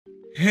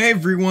Hey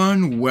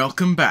everyone,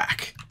 welcome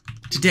back.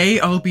 Today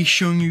I'll be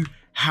showing you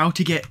how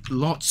to get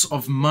lots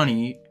of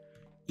money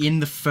in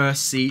the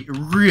first sea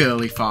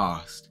really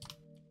fast.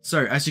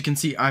 So as you can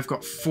see, I've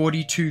got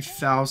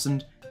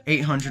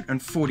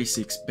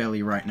 42,846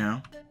 Beli right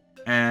now,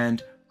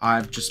 and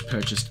I've just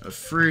purchased a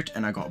fruit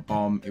and I got a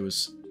bomb. It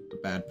was a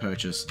bad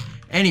purchase.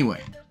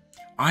 Anyway,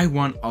 I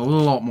want a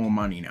lot more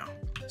money now.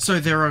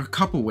 So there are a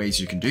couple ways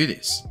you can do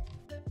this.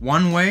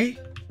 One way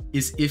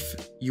is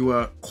if you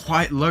are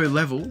quite low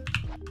level.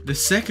 The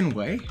second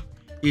way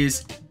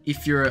is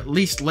if you're at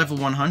least level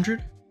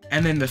 100.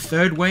 And then the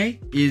third way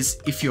is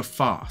if you're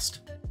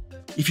fast.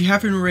 If you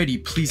haven't already,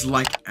 please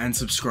like and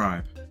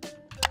subscribe.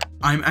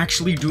 I'm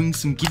actually doing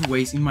some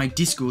giveaways in my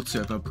Discord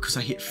server because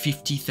I hit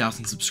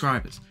 50,000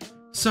 subscribers.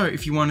 So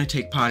if you want to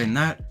take part in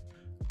that,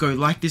 go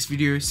like this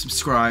video,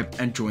 subscribe,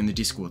 and join the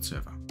Discord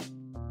server.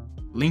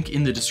 Link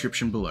in the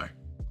description below.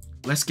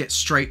 Let's get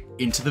straight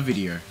into the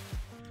video.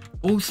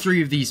 All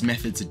three of these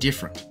methods are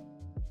different,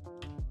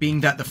 being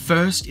that the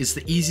first is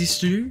the easiest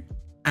to do,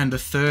 and the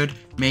third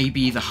may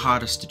be the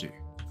hardest to do.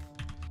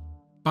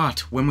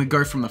 But when we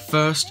go from the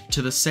first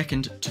to the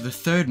second to the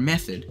third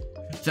method,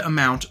 the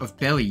amount of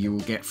Beli you will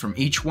get from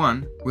each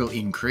one will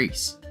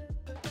increase.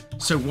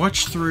 So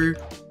watch through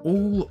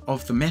all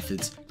of the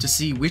methods to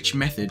see which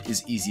method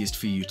is easiest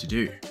for you to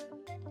do.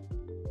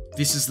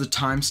 This is the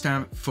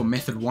timestamp for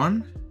method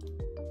 1,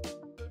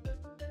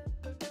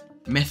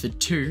 method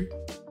 2,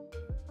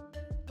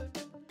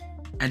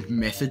 and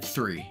method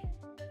 3.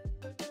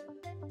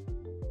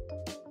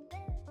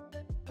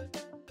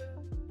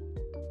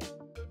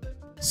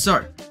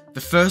 So,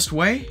 the first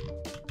way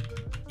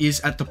is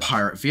at the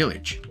pirate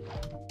village.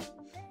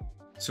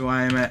 So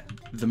I am at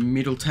the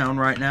middle town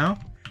right now,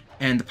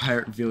 and the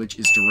pirate village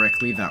is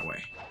directly that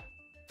way.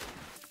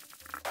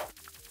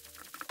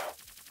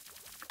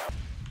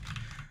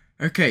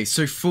 Okay,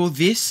 so for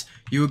this,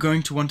 you are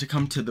going to want to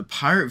come to the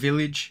pirate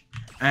village,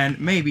 and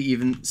maybe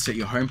even set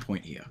your home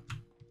point here.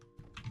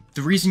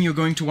 The reason you're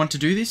going to want to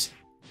do this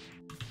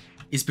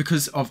is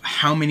because of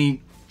how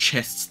many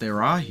chests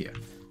there are here.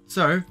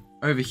 So,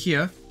 over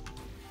here,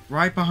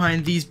 right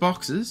behind these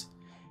boxes,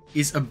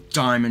 is a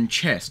diamond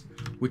chest,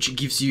 which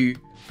gives you,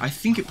 I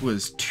think it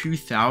was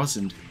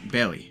 2,000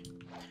 Beli.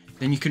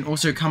 Then you can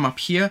also come up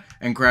here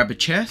and grab a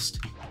chest,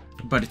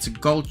 but it's a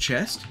gold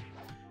chest.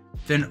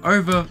 Then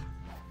over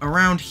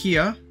around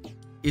here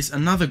is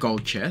another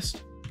gold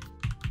chest.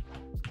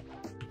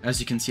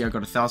 As you can see, I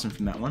got 1,000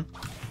 from that one.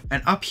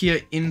 And up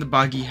here in the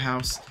buggy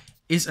house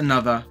is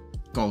another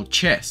gold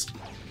chest.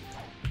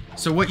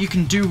 So what you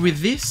can do with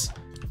this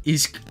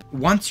is,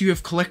 once you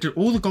have collected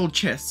all the gold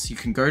chests, you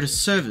can go to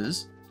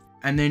servers,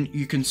 and then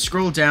you can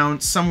scroll down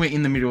somewhere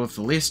in the middle of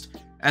the list,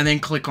 and then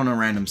click on a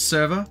random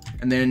server,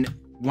 and then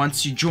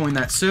once you join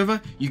that server,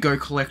 you go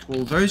collect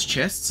all those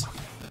chests,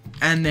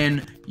 and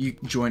then you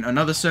join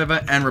another server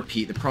and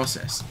repeat the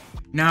process.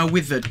 Now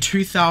with the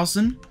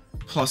 2,000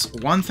 plus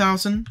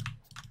 1,000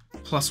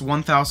 plus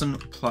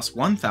 1,000 plus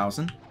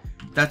 1,000,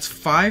 that's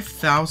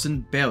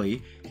 5,000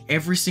 Beli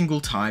every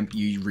single time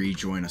you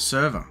rejoin a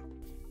server.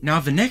 Now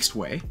the next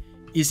way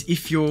is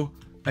if you're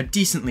a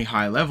decently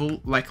high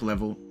level, like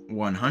level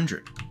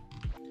 100.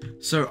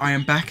 So I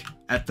am back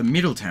at the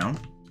middle town.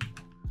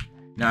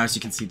 Now as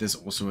you can see, there's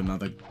also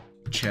another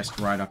chest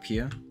right up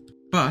here.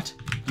 But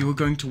you are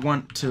going to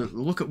want to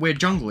look at where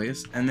jungle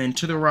is, and then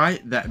to the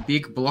right, that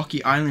big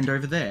blocky island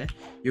over there,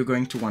 you're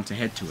going to want to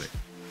head to it.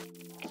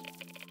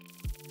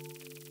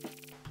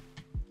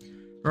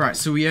 Alright,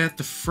 so we are at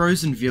the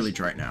frozen village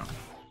right now.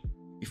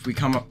 If we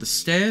come up the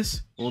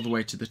stairs all the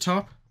way to the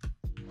top,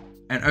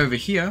 and over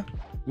here,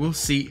 we'll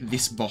see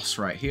this boss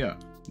right here,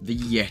 the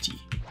Yeti.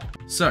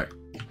 So,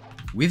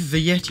 with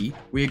the Yeti,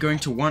 we are going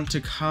to want to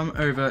come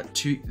over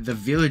to the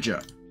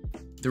villager.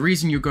 The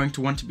reason you're going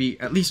to want to be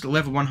at least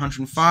level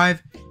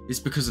 105 is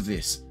because of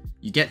this.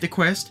 You get the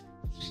quest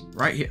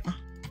right here,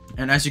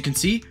 and as you can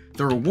see,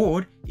 the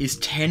reward is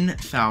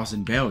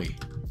 10,000 Beli.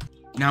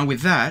 Now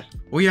with that,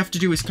 all you have to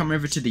do is come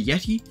over to the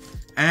Yeti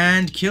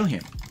and kill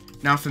him.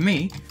 Now for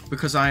me,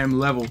 because I am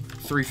level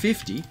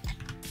 350,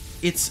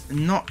 it's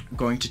not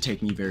going to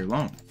take me very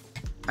long.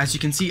 As you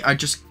can see, I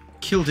just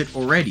killed it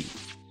already,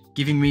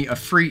 giving me a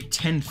free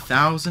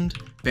 10,000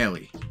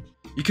 Beli.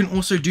 You can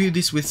also do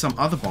this with some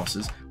other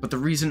bosses, but the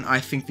reason I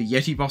think the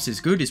Yeti boss is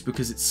good is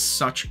because it's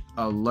such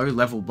a low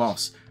level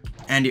boss,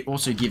 and it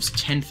also gives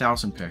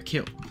 10,000 per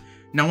kill.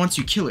 Now once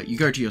you kill it, you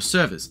go to your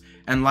servers,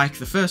 and like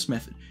the first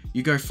method,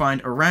 you go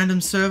find a random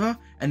server,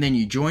 and then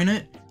you join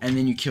it, and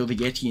then you kill the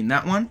Yeti in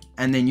that one,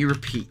 and then you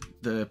repeat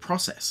the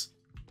process.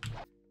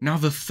 Now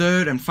the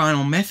third and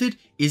final method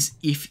is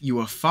if you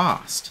are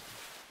fast.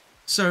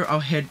 So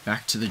I'll head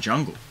back to the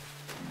jungle.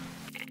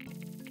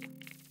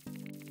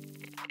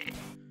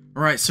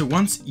 Alright, so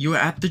once you are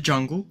at the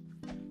jungle,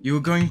 you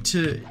are going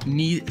to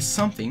need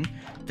something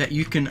that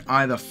you can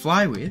either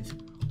fly with,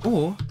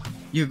 or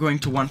you're going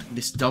to want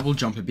this double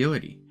jump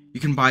ability.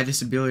 You can buy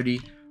this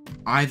ability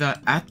either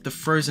at the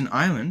frozen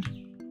island,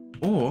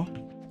 or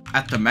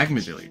at the magma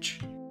village.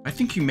 I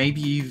think you may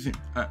be even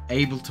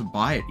able to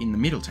buy it in the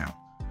middle town.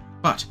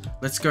 But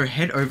let's go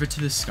head over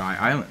to the Sky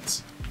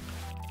Islands.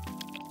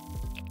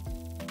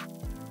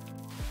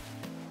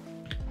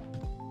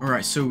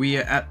 Alright, so we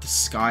are at the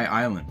Sky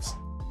Islands.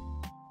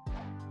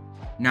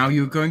 Now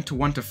you're going to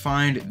want to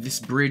find this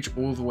bridge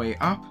all the way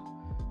up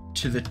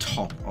to the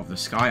top of the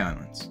Sky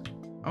Islands.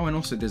 Oh, and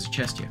also there's a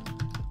chest here.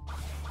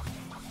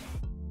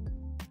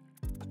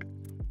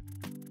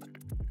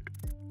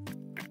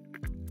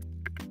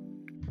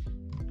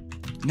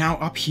 Now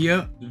up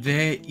here,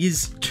 there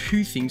is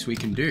two things we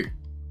can do.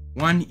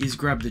 One is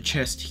grab the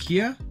chest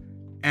here,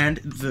 and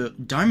the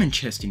diamond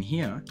chest in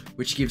here,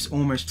 which gives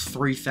almost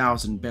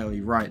 3,000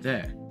 Beli right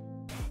there.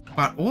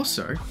 But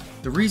also,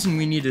 the reason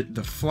we needed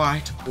the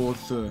flight or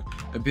the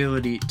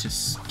ability to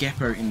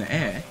scappo in the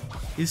air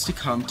is to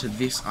come to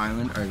this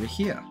island over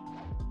here.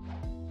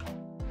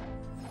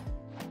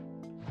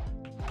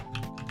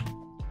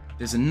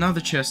 There's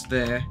another chest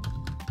there.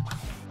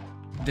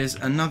 There's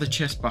another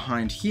chest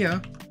behind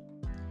here.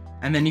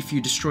 And then if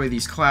you destroy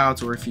these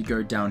clouds, or if you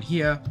go down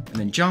here and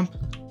then jump,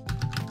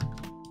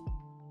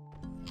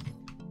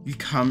 you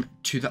come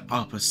to the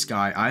upper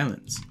Sky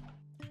Islands.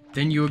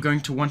 Then you are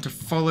going to want to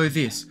follow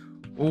this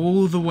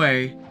all the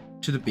way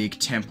to the big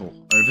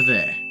temple over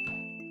there.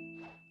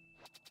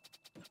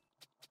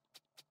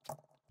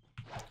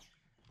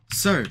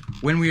 So,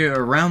 when we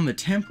are around the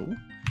temple,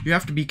 you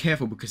have to be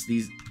careful because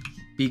these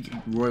big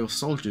royal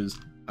soldiers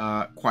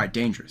are quite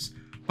dangerous.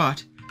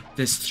 But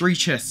there's 3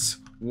 chests,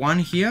 one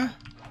here,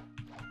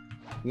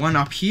 one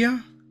up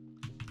here,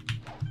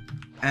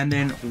 and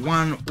then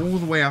one all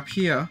the way up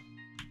here,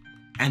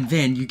 and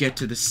then you get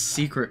to the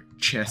secret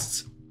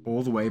chests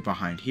all the way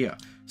behind here.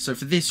 So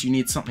for this, you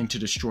need something to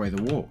destroy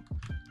the wall.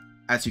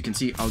 As you can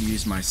see, I'll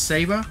use my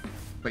saber,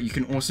 but you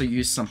can also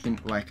use something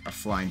like a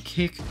flying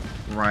kick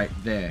right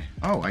there.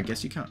 Oh, I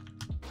guess you can't.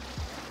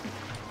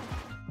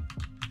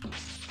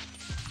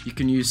 You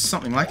can use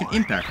something like an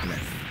impact then.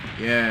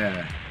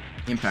 Yeah,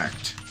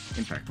 impact.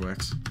 Impact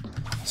works.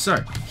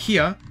 So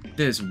here,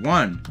 there's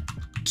 1,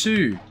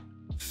 2,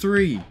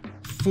 3,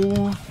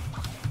 4,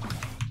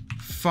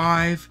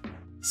 5,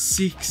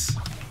 6,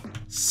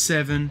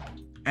 7,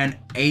 and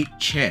 8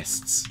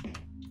 chests.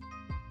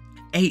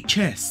 8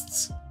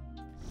 chests.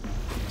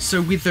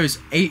 So with those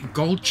 8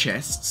 gold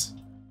chests,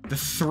 the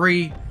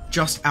 3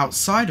 just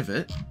outside of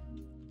it,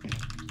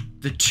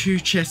 the 2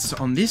 chests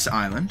on this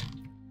island,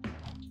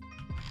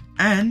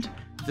 and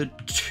the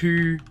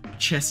 2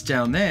 chests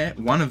down there,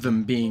 one of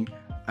them being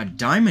a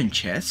diamond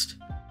chest,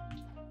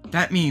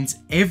 that means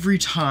every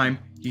time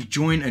you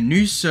join a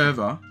new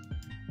server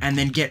and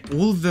then get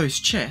all of those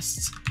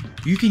chests,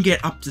 you can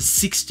get up to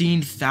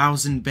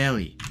 16,000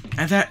 Beli,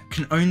 and that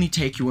can only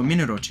take you a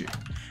minute or 2.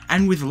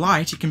 And with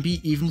light, it can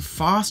be even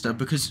faster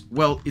because,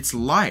 well, it's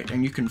light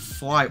and you can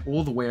fly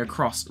all the way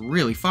across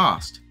really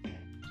fast.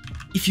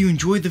 If you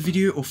enjoyed the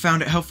video or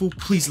found it helpful,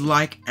 please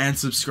like and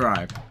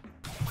subscribe.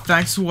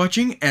 Thanks for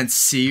watching, and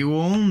see you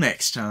all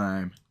next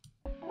time.